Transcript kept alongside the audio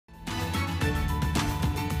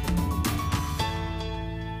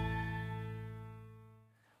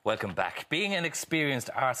Welcome back. Being an experienced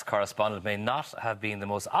arts correspondent may not have been the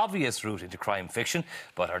most obvious route into crime fiction,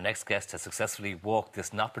 but our next guest has successfully walked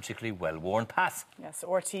this not particularly well-worn path. Yes,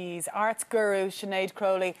 RT's arts guru, Sinead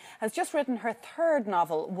Crowley, has just written her third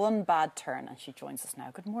novel, One Bad Turn, and she joins us now.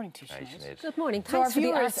 Good morning to you, Sinead. Hi, Sinead. Good morning. Thanks for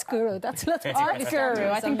the arts guru. That's a lot of arts guru.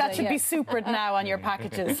 I think that should be supered now on your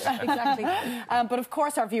packages. Exactly. But of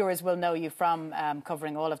course our viewers will know you from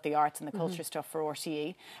covering all of the arts and the culture stuff for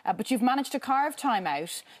RTE. But you've managed to carve time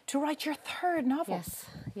out to write your third novel. Yes,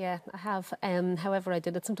 yeah, I have. However, I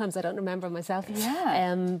did it. Sometimes I don't remember myself.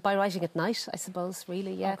 Yeah. By writing at night, I suppose,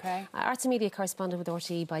 really, yeah. Okay. Arts and media correspondent with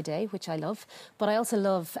RTE by day, which I love. But I also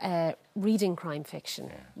love reading crime fiction,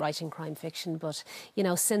 writing crime fiction. But, you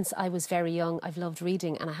know, since I was very young, I've loved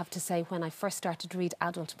reading. And I have to say, when I first started to read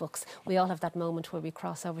adult books, we all have that moment where we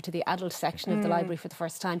cross over to the adult section of the library for the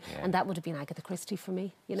first time. Yeah. And that would have been Agatha Christie for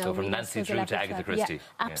me. You know, so from Nancy Drew to Agatha Christie. Yeah,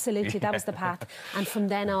 absolutely. That was the path. And from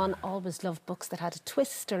then on, always loved books that had a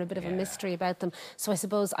twist or a bit of a mystery about them. So I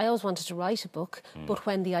suppose I always wanted to write a book, but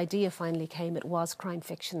when the idea finally came, it was crime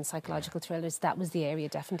fiction, psychological thrillers. That was the area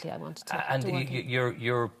definitely I wanted to and work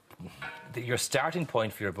in. Your starting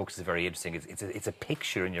point for your books is very interesting. It's a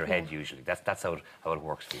picture in your head usually. That's how it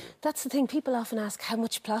works for you. That's the thing. People often ask, how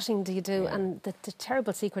much plotting do you do? And the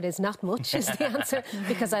terrible secret is not much is the answer,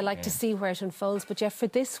 because I like to see where it unfolds. But yeah, for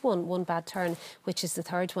this One Bad Turn, which is the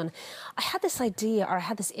third one, I had this idea, or I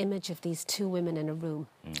had this image of these two women in a room,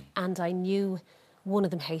 and I knew one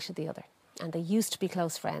of them hated the other. And they used to be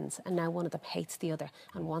close friends, and now one of them hates the other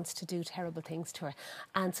and wants to do terrible things to her.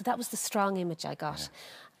 And so that was the strong image I got.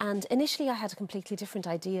 And initially I had a completely different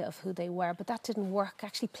idea of who they were, but that didn't work.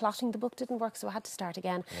 Actually, plotting the book didn't work, so I had to start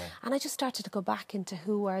again. And I just started to go back into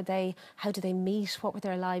who were they, how did they meet, what were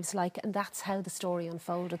their lives like, and that's how the story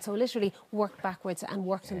unfolded. So literally worked backwards and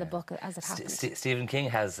worked in the book as it happened. Stephen King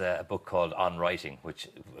has a book called On Writing, which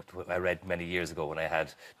I read many years ago when I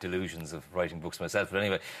had delusions of writing books myself. But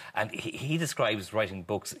anyway, and he describes writing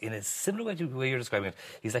books in a similar way to the way you're describing it.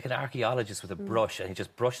 He's like an archaeologist with a brush, and he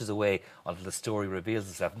just brushes away until the story reveals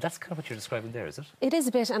itself. And that's kind of what you're describing there, is it? It is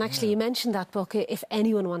a bit, and actually you mentioned that book. If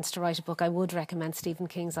anyone wants to write a book, I would recommend Stephen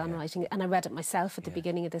King's On Writing, and I read it myself at the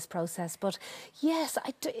beginning of this process. But yes,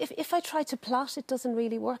 if I try to plot, it doesn't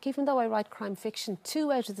really work. Even though I write crime fiction, 2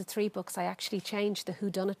 out of the 3 books I actually change the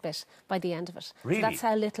whodunit bit by the end of it. Really? So that's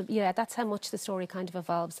how little, that's how much the story kind of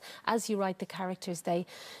evolves. As you write the characters, they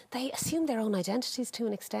assume their own identities to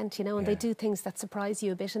an extent, you know, and they do things that surprise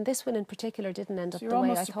you a bit. And this one in particular didn't end up the way I thought it would.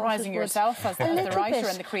 You're almost surprising yourself as the writer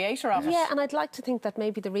and the creator of it. Yeah, and I'd like to think that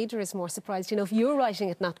maybe the reader is more surprised. You know, if you're writing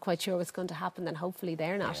it not quite sure what's going to happen, then hopefully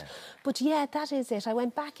they're not. But yeah, that is it. I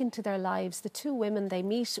went back into their lives. The two women, they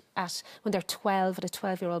meet when they're 12 at a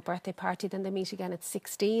 12-year-old birthday party, then they meet again at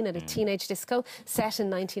 16 at a teenage disco set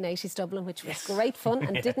in 1980s Dublin, which was great fun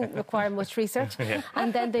and didn't require much research.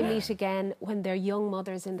 And then they meet again when they're young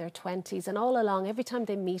mothers in their 20s, and all along, every time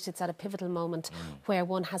they meet, it's at a pivotal moment where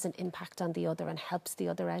one has an impact on the other and helps the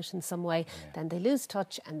other out in some way. Then they lose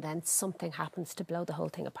touch, and then something happens to blow the whole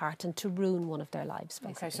thing apart and to ruin one of their lives,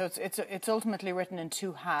 basically. Okay, so it's ultimately written in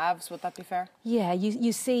 2 halves, would that be fair? Yeah,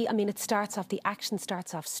 you see, I mean, it starts off, the action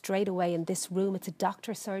starts off straight away in this room. It's a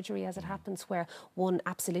doctor's surgery as it happens, where one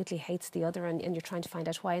absolutely hates the other, and you're trying to find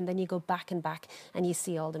out why, and then you go back and back and you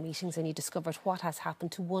see all the meetings and you discover what has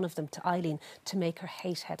happened to one of them, to Eileen, to make her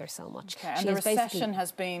hate Heather so much. Okay, and the recession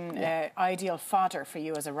has been ideal fodder for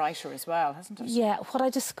you as a writer as well, hasn't it? Yeah, what I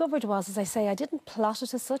discovered was, as I say, I didn't plot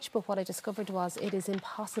it as such, but what I discovered was it is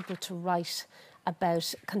impossible to write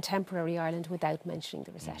about contemporary Ireland without mentioning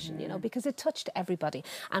the recession, you know, because it touched everybody.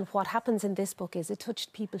 And what happens in this book is it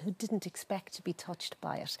touched people who didn't expect to be touched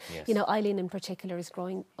by it. You know, Eileen in particular is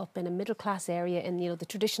growing up in a middle-class area in, you know, the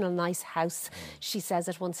traditional nice house. She says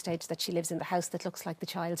at one stage that she lives in the house that looks like the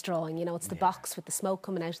child's drawing. You know, it's the box with the smoke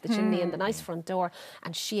coming out of the chimney and the nice front door.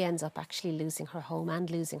 And she ends up actually losing her home and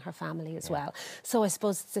losing her family as well. So I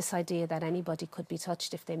suppose it's this idea that anybody could be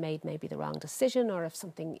touched if they made maybe the wrong decision, or if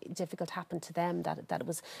something difficult happened to them, that it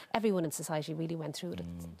was everyone in society really went through it in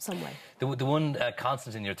some way. The one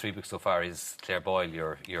constant in your 3 books so far is Claire Boyle,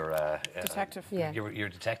 your detective. Your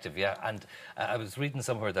detective, And I was reading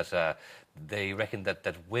somewhere that they reckon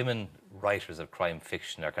that women writers of crime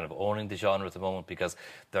fiction are kind of owning the genre at the moment, because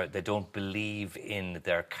they don't believe in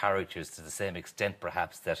their characters to the same extent,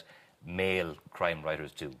 perhaps, that male crime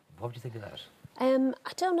writers do. What would you think of that?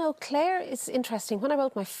 I don't know. Claire is interesting. When I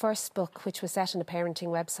wrote my first book, which was set on a parenting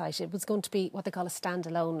website, it was going to be what they call a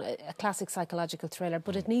standalone, a classic psychological thriller,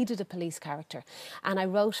 but it needed a police character. And I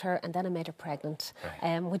wrote her and then I made her pregnant,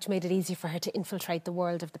 which made it easy for her to infiltrate the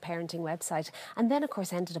world of the parenting website. And then, of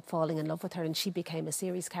course, ended up falling in love with her and she became a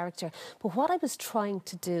series character. But what I was trying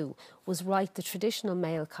to do was write the traditional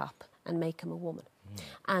male cop and make him a woman.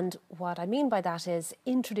 And what I mean by that is,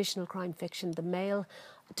 in traditional crime fiction, the male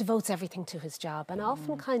devotes everything to his job and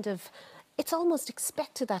often kind of, it's almost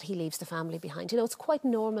expected that he leaves the family behind. You know, it's quite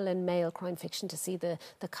normal in male crime fiction to see the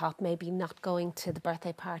cop maybe not going to the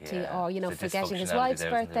birthday party or, you know, forgetting his wife's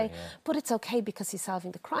birthday. But it's okay because he's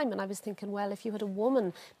solving the crime. And I was thinking, well, if you had a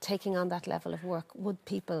woman taking on that level of work, would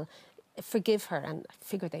people forgive her? And I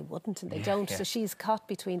figure they wouldn't, and they don't. So she's caught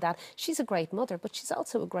between that. She's a great mother, but she's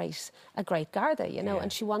also a great Garda, you know,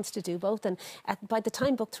 and she wants to do both. And by the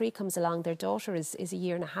time book 3 comes along, their daughter is a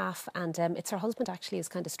year and a half, and it's her husband actually is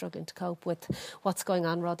kind of struggling to cope with what's going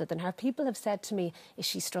on rather than her. People have said to me, is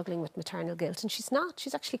she struggling with maternal guilt? And she's not.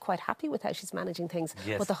 She's actually quite happy with how she's managing things.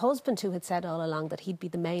 But the husband, who had said all along that he'd be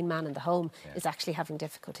the main man in the home, is actually having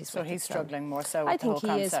difficulties with it. So he's struggling more so with I the whole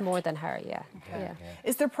think he concept. is more than her,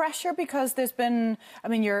 Is there pressure? Because there's been, I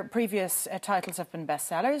mean, your previous titles have been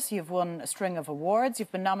bestsellers. You've won a string of awards.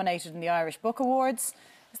 You've been nominated in the Irish Book Awards.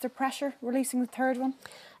 Is there pressure releasing the third one?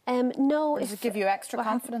 No. Or does it give you extra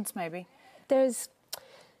confidence, maybe? There's...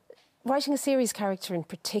 Writing a series character in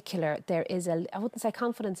particular, there is I wouldn't say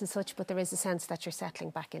confidence as such, but there is a sense that you're settling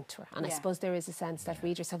back into her. And I suppose there is a sense that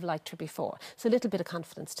readers have liked her before. So a little bit of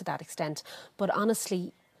confidence to that extent. But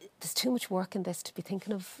honestly, there's too much work in this to be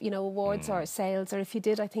thinking of, you know, awards or sales. Or if you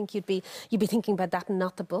did, I think you'd be thinking about that and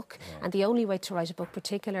not the book. And the only way to write a book,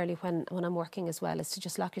 particularly when I'm working as well, is to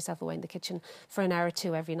just lock yourself away in the kitchen for an hour or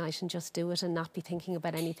two every night and just do it and not be thinking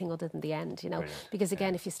about anything other than the end, you know. Because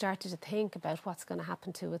again, if you started to think about what's going to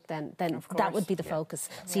happen to it, then that would be the focus.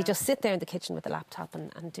 So you just sit there in the kitchen with the laptop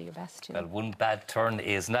and do your best. You know? Well, One Bad Turn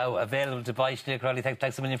is now available to buy. Sinead Crowley,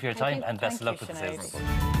 thanks a million for your time and best of luck with the sales of the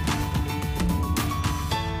book.